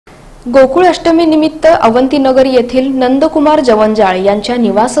गोकुळ अष्टमी निमित्त अवंतीनगर येथील नंदकुमार जवंजाळ यांच्या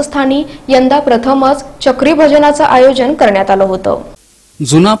निवासस्थानी यंदा प्रथमच चक्री भजनाचं आयोजन करण्यात आलं होतं।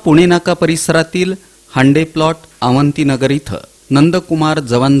 जुना पुणे नाका परिसरातील हांडे प्लॉट अवंतीनगर इथं नंदकुमार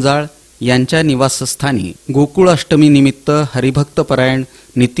जवंजाळ यांच्या निवासस्थानी गोकुळ अष्टमी निमित्त हरिभक्तपरायण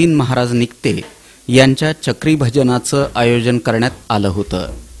नितीन महाराज निकते यांच्या चक्री भजनाचं आयोजन करण्यात आलं होतं।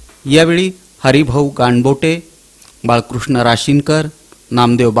 यावेळी हरिभाऊ गाणबोटे, बाळकृष्ण राशीनकर,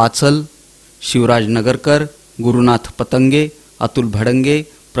 नामदेव बाचल, शिवराज नगरकर, गुरुनाथ पतंगे, अतुल भडंगे,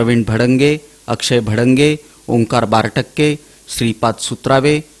 प्रवीण भडंगे, अक्षय भडंगे, ओंकार बारटक्के, श्रीपाद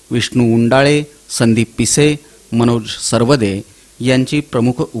सुत्रावे, विष्णू उंडाळे, संदीप पिसे, मनोज सर्वदे यांची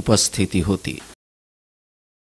प्रमुख उपस्थिती होती।